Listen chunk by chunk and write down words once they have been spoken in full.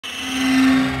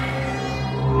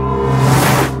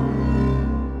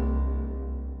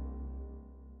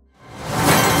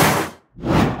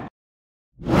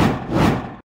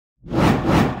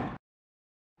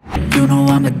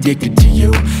I'm addicted to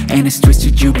you, and it's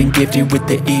twisted, you've been gifted with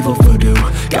the evil voodoo.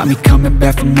 Got me coming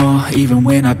back for more, even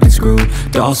when I've been screwed.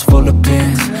 Dolls full of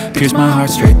pins, pierce my heart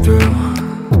straight through.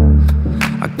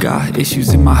 I got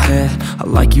issues in my head, I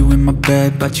like you in my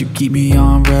bed, but you keep me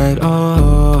on red.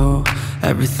 Oh,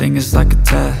 everything is like a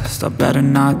test, I better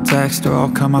not text or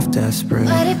I'll come off desperate.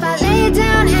 But if I lay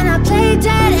down and I play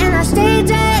dead and I stay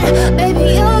dead,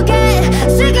 baby, you'll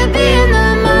get sick of being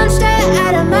the monster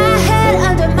out of my head,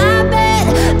 under my bed.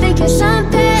 Think you're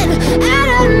something out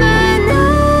of my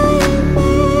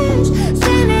nightmares,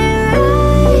 standing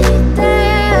right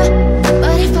there.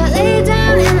 But if I lay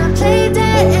down and I play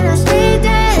dead and I stay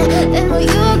dead, then will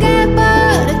you get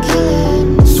bored of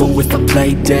killing me? So if I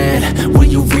play dead, will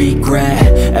you regret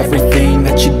everything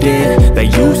that you did, that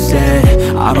you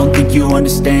said? I don't think you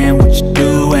understand what you're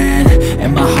doing,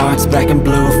 and my heart's black and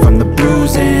blue from the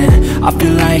bruising. I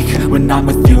feel like when I'm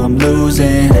with you I'm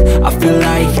losing. I feel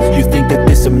like you think that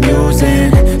this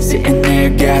amusing, sitting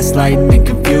there gaslighting and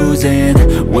confusing.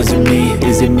 Was it me?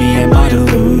 Is it me? Am I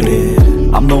deluded?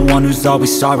 I'm the one who's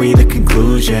always sorry, the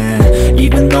conclusion,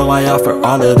 even though I offer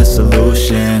all of the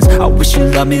solutions. I wish you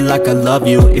loved me like I love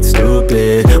you, it's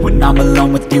stupid. When I'm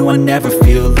alone with you I never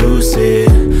feel lucid.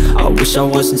 I wish I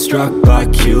wasn't struck by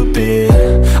Cupid.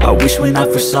 I wish when I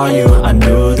first saw you I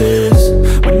knew this.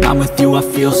 When I'm with you I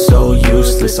feel so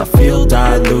useless, I feel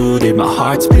diluted, my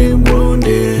heart's been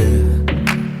wounded.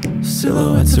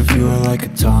 Silhouettes of you are like a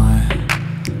taunt,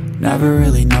 never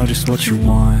really know just what you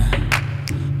want.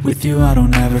 With you I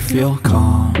don't ever feel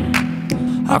calm,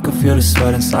 I can feel the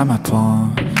sweat inside my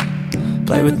palms.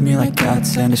 Play with me like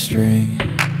cats and a string,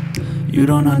 you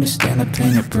don't understand the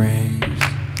pain it brings.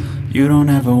 You don't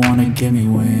ever wanna give me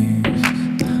wings,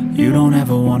 you don't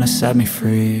ever wanna set me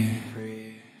free.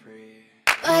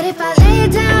 But if I lay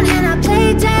down and I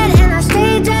play dead and I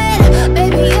stay dead,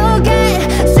 baby, you'll get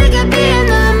sick of being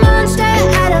the monster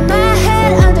out of my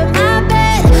head, under my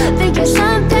bed. Think you're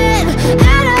something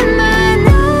out of my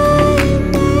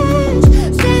nightmares,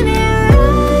 standing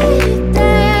right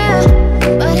there.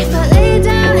 But if I lay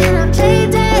down and I play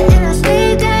dead and I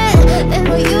stay dead, then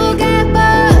will you get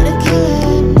bored of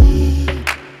killing me?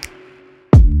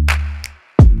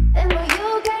 Then will you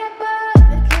get bored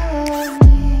of killing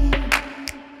me?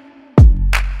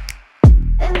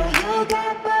 And will you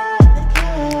get bored of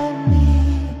killing me?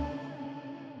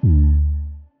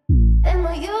 And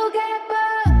will you get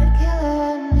bored of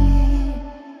killing me?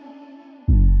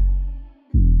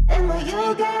 And will you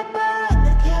get bored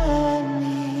of killing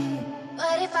me?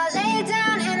 But if I lay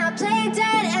down and I play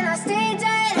dead and I stay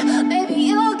dead, baby,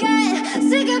 you'll get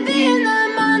sick of being the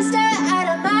monster out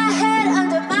of my head,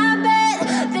 under my bed.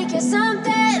 Think you're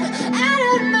something out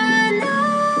of my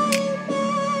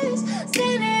nightmares,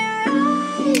 standing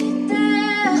right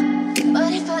there.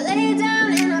 But if I lay down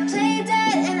and I play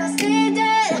dead and I stay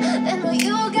dead, then will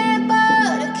you get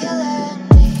bored of killing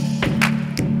me?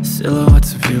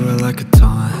 Silhouettes of you are like a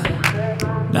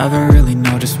taunt, never really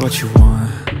know just what you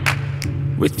want.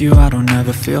 With you I don't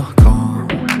ever feel calm,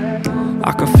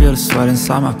 I can feel the sweat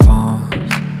inside my palms.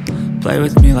 Play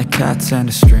with me like cats and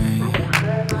a string,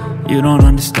 you don't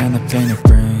understand the pain it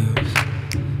brings.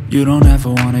 You don't ever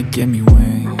wanna give me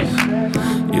wings,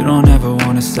 you don't ever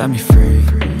wanna set me free.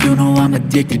 You know I'm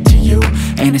addicted to you,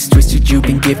 and it's twisted, you've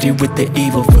been gifted with the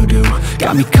evil voodoo.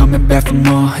 Got me coming back for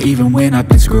more, even when I've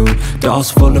been screwed.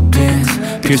 Dolls full of pins,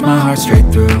 pierce my heart straight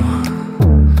through.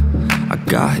 I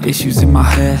got issues in my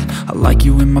head, I like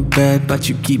you in my bed, but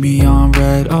you keep me on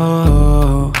red.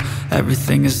 Oh,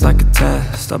 everything is like a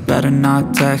test, I better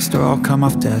not text or I'll come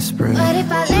off desperate. But if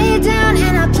I lay down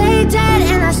and I play dead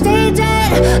and I stay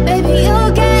dead, baby,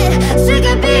 you'll get sick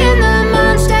of being the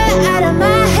monster out of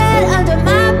my head, under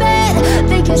my bed.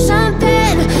 Think you're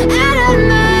something out of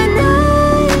my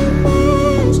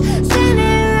nightmares,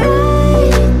 standing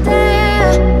right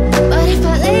there. But if I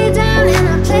lay down and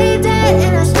I play dead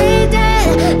and I stay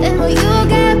dead, then will you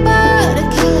get bored of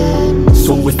killing me?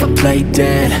 So if I play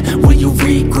dead, will you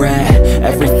regret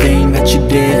everything that you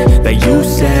did, that you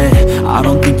said? I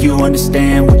don't think you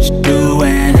understand what you're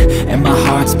doing, and my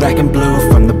heart's black and blue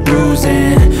from the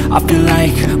bruising. I feel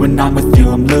like when I'm with you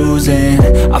I'm losing.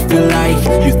 I feel like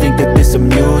you think that this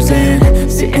amusing,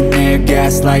 sitting there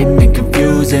gaslighting and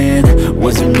confusing.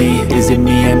 Was it me? Is it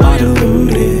me? Am I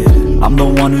deluded? I'm the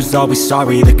one who's always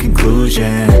sorry, the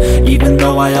conclusion, even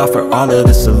though I offer all of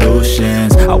the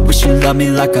solutions. I wish you loved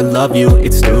me like I love you,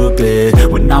 it's stupid.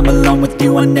 When I'm alone with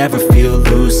you I never feel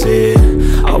lucid.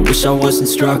 I wish I wasn't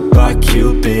struck by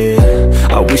Cupid.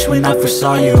 I wish when I first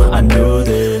saw you I knew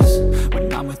this.